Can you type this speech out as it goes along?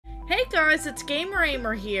Hey guys, it's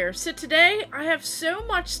Ahmer here. So today I have so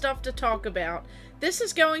much stuff to talk about. This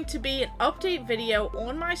is going to be an update video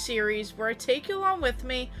on my series where I take you along with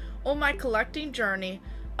me on my collecting journey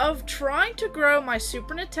of trying to grow my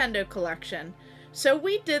Super Nintendo collection. So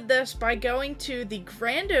we did this by going to the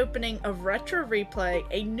grand opening of Retro Replay,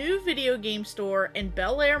 a new video game store in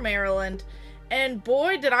Bel Air, Maryland, and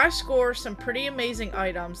boy did I score some pretty amazing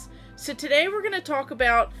items. So today we're going to talk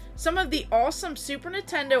about some of the awesome Super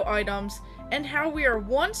Nintendo items and how we are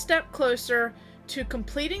one step closer to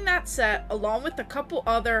completing that set along with a couple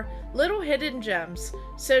other little hidden gems.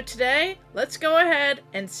 So today, let's go ahead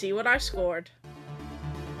and see what I scored.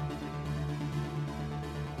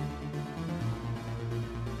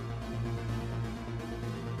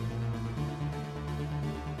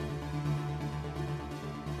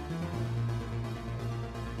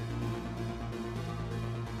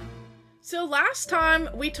 So last time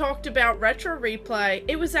we talked about Retro Replay,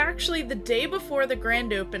 it was actually the day before the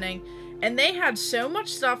grand opening, and they had so much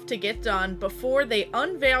stuff to get done before they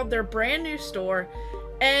unveiled their brand new store,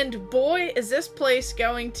 and boy is this place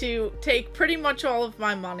going to take pretty much all of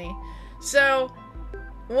my money. So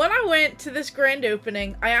when I went to this grand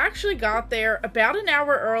opening, I actually got there about an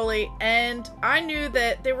hour early, and I knew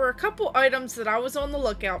that there were a couple items that I was on the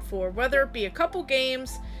lookout for, whether it be a couple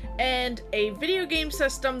games and a video game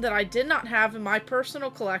system that I did not have in my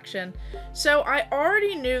personal collection. So I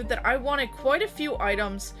already knew that I wanted quite a few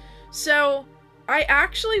items. So I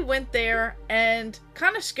actually went there and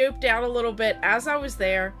kind of scoped out a little bit as I was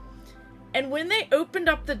there. And when they opened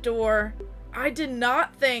up the door, I did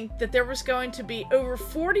not think that there was going to be over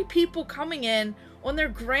 40 people coming in on their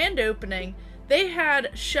grand opening. They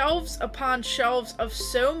had shelves upon shelves of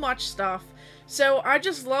so much stuff. So I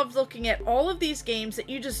just loved looking at all of these games that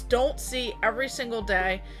you just don't see every single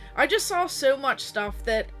day. I just saw so much stuff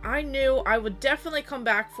that I knew I would definitely come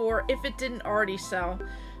back for if it didn't already sell.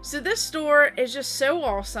 So this store is just so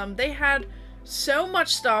awesome. They had so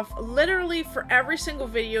much stuff literally for every single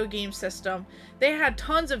video game system. They had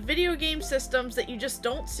tons of video game systems that you just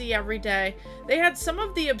don't see every day. They had some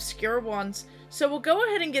of the obscure ones. So we'll go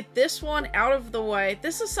ahead and get this one out of the way.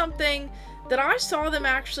 This is something that I saw them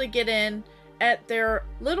actually get in at their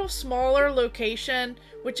little smaller location,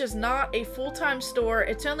 which is not a full-time store.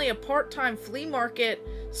 It's only a part-time flea market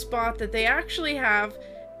spot that they actually have.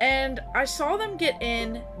 And I saw them get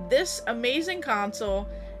in this amazing console,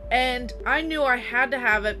 and I knew I had to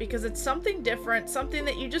have it because it's something different, something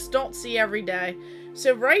that you just don't see every day.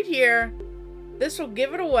 So right here, this will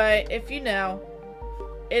give it away if you know.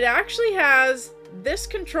 It actually has this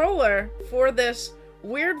controller for this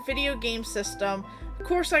weird video game system. Of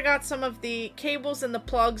course, I got some of the cables and the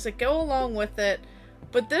plugs that go along with it,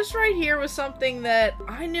 but this right here was something that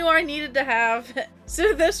I knew I needed to have.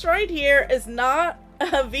 So this right here is not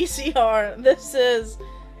a VCR. This is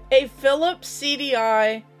a Philips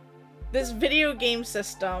CDI, this video game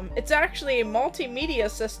system. It's actually a multimedia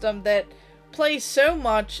system that plays so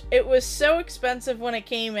much. It was so expensive when it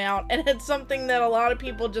came out, and it's something that a lot of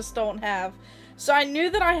people just don't have. So I knew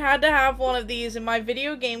that I had to have one of these in my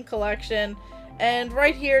video game collection. And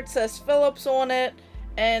right here it says Philips on it,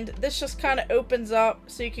 and this just kind of opens up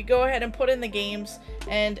so you could go ahead and put in the games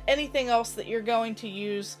and anything else that you're going to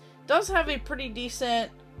use. Does have a pretty decent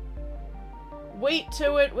weight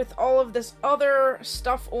to it with all of this other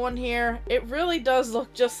stuff on here. It really does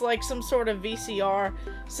look just like some sort of VCR.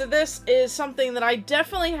 So this is something that I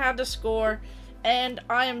definitely had to score, and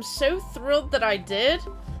I am so thrilled that I did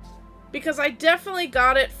because I definitely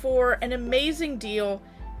got it for an amazing deal.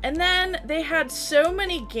 And then they had so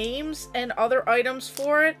many games and other items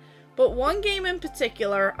for it, but one game in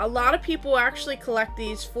particular, a lot of people actually collect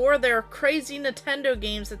these for their crazy Nintendo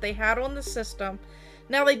games that they had on the system.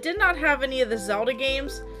 Now, they did not have any of the Zelda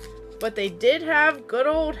games, but they did have good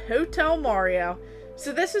old Hotel Mario.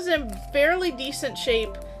 So this is in fairly decent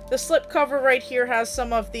shape. The slipcover right here has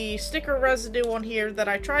some of the sticker residue on here that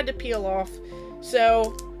I tried to peel off.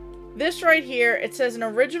 So this right here, it says an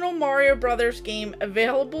original Mario Brothers game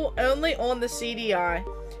available only on the CDI.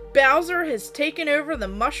 Bowser has taken over the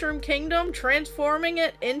Mushroom Kingdom, transforming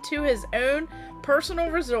it into his own personal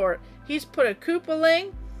resort. He's put a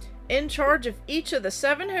Koopaling in charge of each of the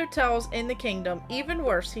 7 hotels in the kingdom. Even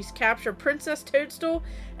worse, he's captured Princess Toadstool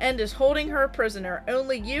and is holding her prisoner.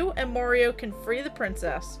 Only you and Mario can free the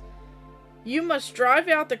princess. You must drive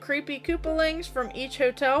out the creepy Koopalings from each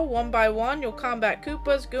hotel one by one. You'll combat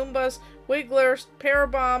Koopas, Goombas, Wigglers,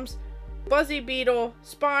 Parabombs, Buzzy Beetle,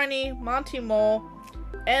 Spiny, Monty Mole,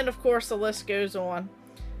 and of course the list goes on.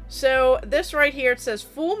 So this right here, it says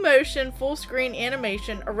full motion, full screen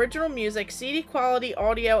animation, original music, CD quality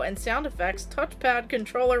audio and sound effects, touchpad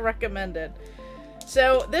controller recommended.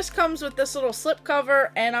 So this comes with this little slipcover,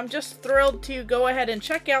 and I'm just thrilled to go ahead and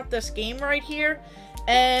check out this game right here.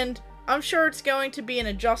 And I'm sure it's going to be an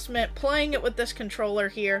adjustment playing it with this controller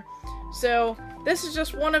here. So this is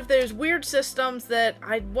just one of those weird systems that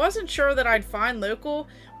I wasn't sure that I'd find local,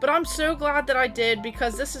 but I'm so glad that I did,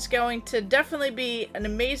 because this is going to definitely be an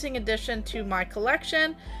amazing addition to my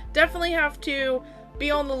collection. Definitely have to be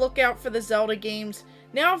on the lookout for the Zelda games.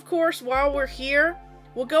 Now, of course, while we're here,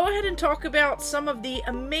 we'll go ahead and talk about some of the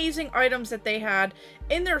amazing items that they had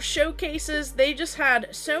in their showcases. They just had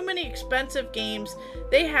so many expensive games.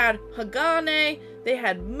 They had Hagane, they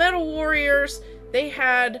had Metal Warriors, they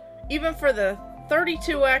had, even for the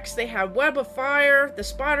 32X, they had Web of Fire, the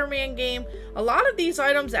Spider-Man game. A lot of these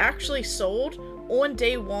items actually sold on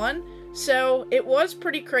day one, so it was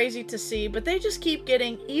pretty crazy to see, but they just keep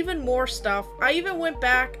getting even more stuff. I even went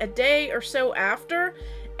back a day or so after,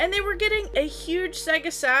 and they were getting a huge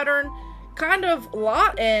Sega Saturn kind of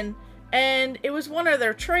lot in, and it was one of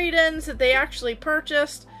their trade-ins that they actually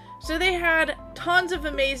purchased. So they had tons of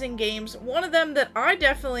amazing games. One of them that I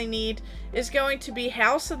definitely need is going to be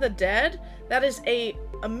House of the Dead. That is a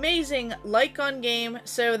amazing light gun game,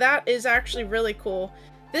 so that is actually really cool.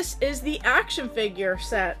 This is the action figure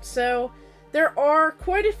set. So there are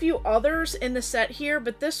quite a few others in the set here,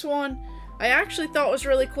 but this one I actually thought was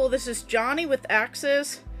really cool. This is Johnny with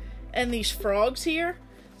axes and these frogs here.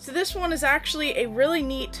 So this one is actually a really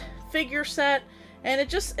neat figure set, and it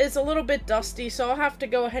just is a little bit dusty, so I'll have to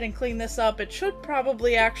go ahead and clean this up. It should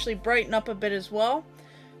probably actually brighten up a bit as well.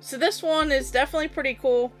 So this one is definitely pretty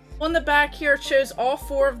cool. On the back here, it shows all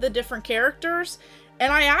 4 of the different characters,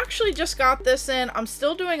 and I actually just got this in. I'm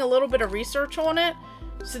still doing a little bit of research on it.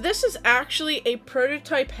 So this is actually a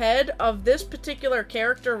prototype head of this particular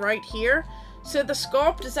character right here. So the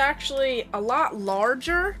sculpt is actually a lot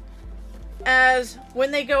larger, as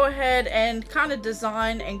when they go ahead and kind of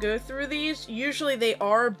design and go through these, usually they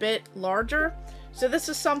are a bit larger. So this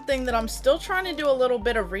is something that I'm still trying to do a little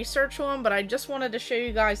bit of research on, but I just wanted to show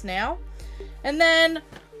you guys now. And then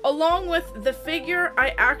along with the figure,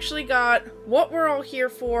 I actually got what we're all here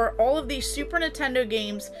for, all of these Super Nintendo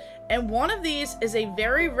games, and one of these is a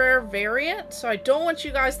very rare variant, so I don't want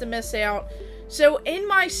you guys to miss out. So in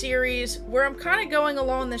my series, where I'm kind of going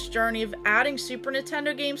along this journey of adding Super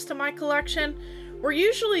Nintendo games to my collection, we're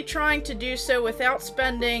usually trying to do so without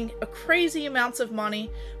spending a crazy amounts of money,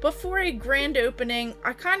 but for a grand opening,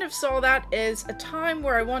 I kind of saw that as a time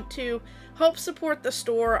where I want to help support the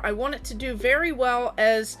store. I want it to do very well,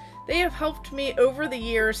 as they have helped me over the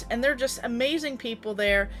years, and they're just amazing people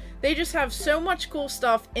there. They just have so much cool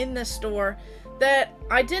stuff in this store that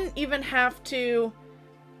I didn't even have to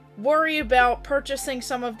worry about purchasing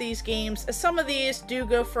some of these games, as some of these do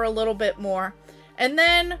go for a little bit more. And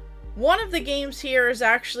then one of the games here is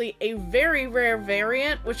actually a very rare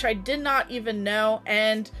variant, which I did not even know,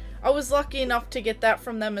 and I was lucky enough to get that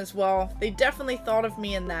from them as well. They definitely thought of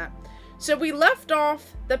me in that. So we left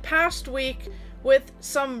off the past week with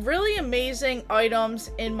some really amazing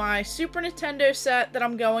items in my Super Nintendo set that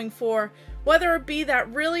I'm going for, whether it be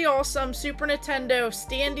that really awesome Super Nintendo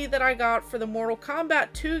standee that I got for the Mortal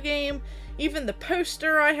Kombat 2 game, even the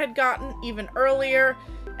poster I had gotten even earlier,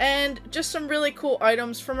 and just some really cool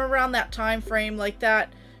items from around that time frame, like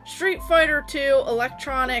that Street Fighter 2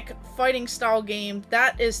 electronic fighting style game.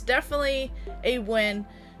 That is definitely a win.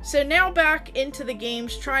 So now back into the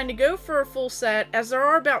games, trying to go for a full set, as there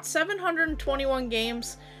are about 721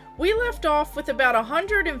 games. We left off with about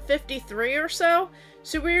 153 or so,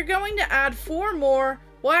 so we're going to add 4 more,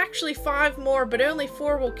 well actually 5 more, but only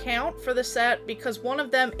 4 will count for the set because one of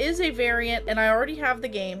them is a variant and I already have the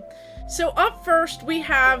game. So up first we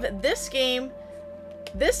have this game.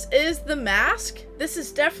 This is The Mask. This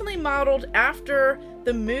is definitely modeled after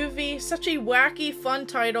the movie. Such a wacky, fun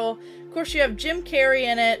title. Of course, you have Jim Carrey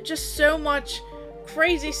in it. Just so much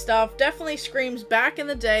crazy stuff. Definitely screams back in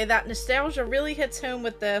the day. That nostalgia really hits home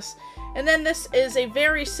with this. And then this is a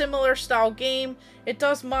very similar style game. It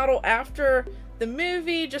does model after the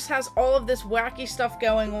movie. Just has all of this wacky stuff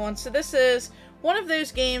going on. So this is one of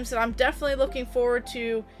those games that I'm definitely looking forward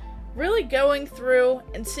to really going through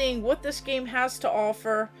and seeing what this game has to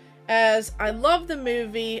offer, as I love the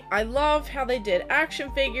movie. I love how they did action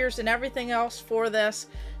figures and everything else for this.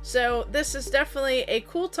 So this is definitely a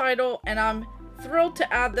cool title, and I'm thrilled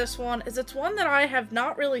to add this one, as it's one that I have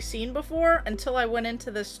not really seen before until I went into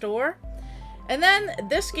this store. And then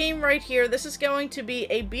this game right here, this is going to be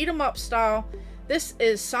a beat 'em up style. This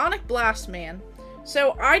is Sonic Blast Man.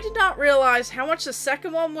 So I did not realize how much the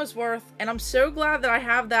second one was worth, and I'm so glad that I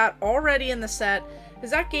have that already in the set,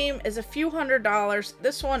 because that game is a few $100s.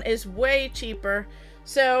 This one is way cheaper.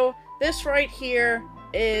 So this right here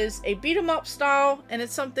is a beat 'em up style, and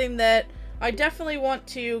it's something that I definitely want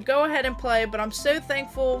to go ahead and play, but I'm so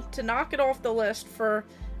thankful to knock it off the list for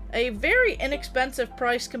a very inexpensive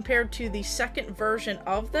price compared to the second version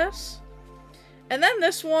of this. And then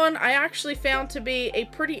this one I actually found to be a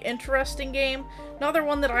pretty interesting game, another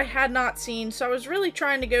one that I had not seen, so I was really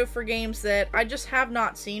trying to go for games that I just have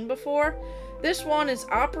not seen before. This one is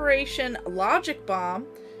Operation Logic Bomb.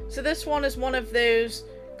 So this one is one of those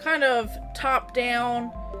kind of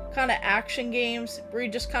top-down kind of action games where you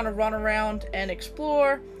just kind of run around and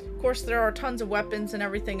explore. Of course, there are tons of weapons and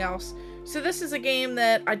everything else. So this is a game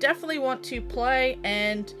that I definitely want to play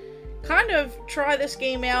and kind of try this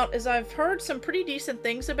game out, as I've heard some pretty decent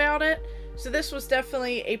things about it. So this was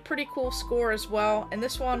definitely a pretty cool score as well, and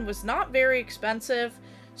this one was not very expensive.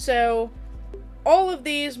 So all of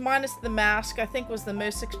these minus the mask I think was the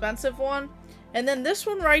most expensive one. And then this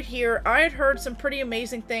one right here, I had heard some pretty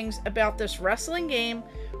amazing things about this wrestling game.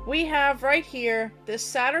 We have right here this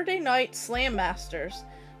Saturday Night Slam Masters.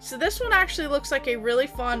 So this one actually looks like a really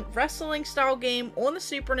fun wrestling style game on the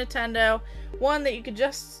Super Nintendo, one that you could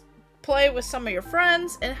just play with some of your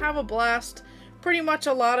friends and have a blast. Pretty much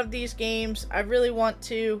a lot of these games I really want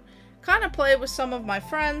to kind of play with some of my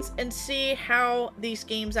friends and see how these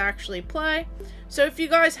games actually play. So if you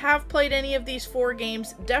guys have played any of these 4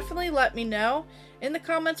 games, definitely let me know in the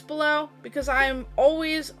comments below, because I am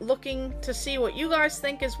always looking to see what you guys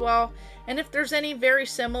think as well, and if there's any very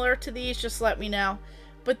similar to these, just let me know.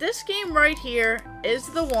 But this game right here is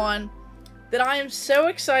the one that I am so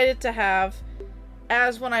excited to have,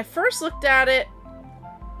 as when I first looked at it,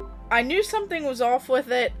 I knew something was off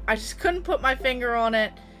with it. I just couldn't put my finger on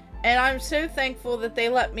it, and I'm so thankful that they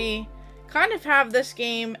let me kind of have this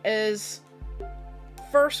game as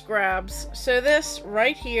first grabs. So this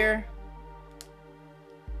right here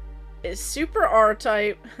is Super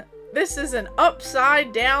R-Type. This is an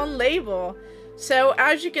upside down label. So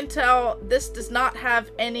as you can tell, this does not have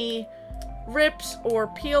any rips or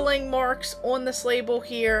peeling marks on this label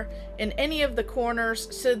here in any of the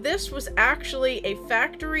corners. So this was actually a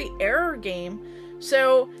factory error game.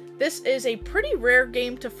 So this is a pretty rare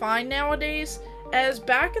game to find nowadays, as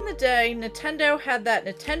back in the day, Nintendo had that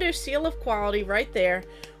Nintendo seal of quality right there,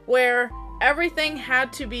 where everything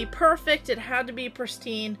had to be perfect, it had to be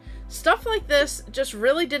pristine. Stuff like this just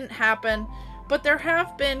really didn't happen, but there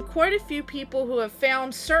have been quite a few people who have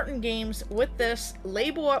found certain games with this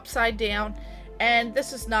label upside down, and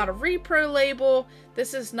this is not a repro label,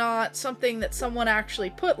 this is not something that someone actually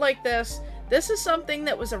put like this. This is something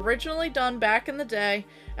that was originally done back in the day,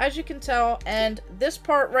 as you can tell, and this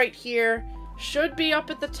part right here should be up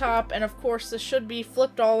at the top, and of course this should be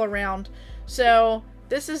flipped all around. So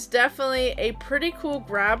this is definitely a pretty cool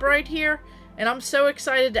grab right here, and I'm so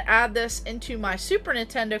excited to add this into my Super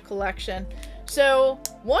Nintendo collection. So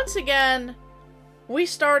once again, we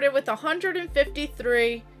started with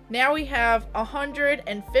 153, now we have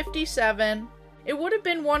 157. It would have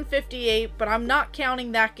been 158, but I'm not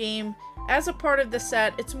counting that game as a part of the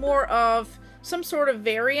set. It's more of some sort of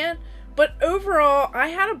variant. But overall, I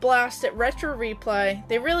had a blast at Retro Replay.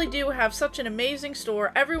 They really do have such an amazing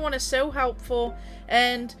store. Everyone is so helpful,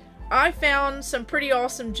 and I found some pretty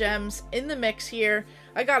awesome gems in the mix here.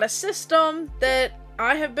 I got a system that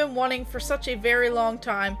I have been wanting for such a very long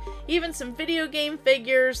time. Even some video game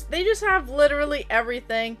figures. They just have literally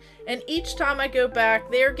everything, and each time I go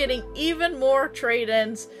back, they are getting even more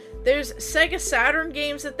trade-ins. There's Sega Saturn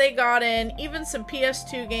games that they got in, even some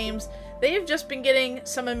PS2 games. They have just been getting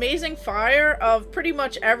some amazing fire of pretty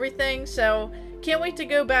much everything, so can't wait to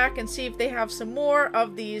go back and see if they have some more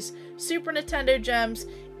of these Super Nintendo gems,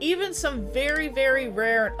 even some very, very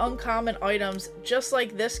rare and uncommon items, just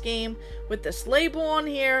like this game with this label on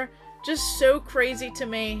here. Just so crazy to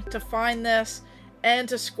me to find this and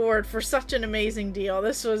to score it for such an amazing deal.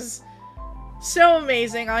 This was so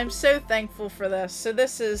amazing. I'm so thankful for this. So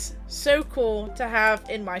this is so cool to have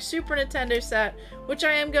in my Super Nintendo set, which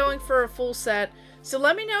I am going for a full set. So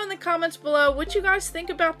let me know in the comments below what you guys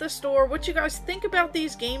think about this store, what you guys think about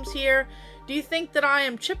these games here. Do you think that I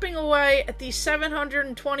am chipping away at these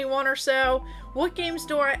 721 or so? What games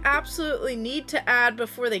do I absolutely need to add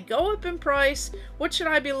before they go up in price? What should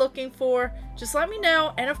I be looking for? Just let me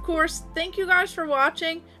know. And of course, thank you guys for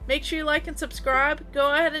watching. Make sure you like and subscribe.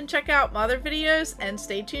 Go ahead and check out my other videos and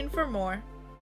stay tuned for more.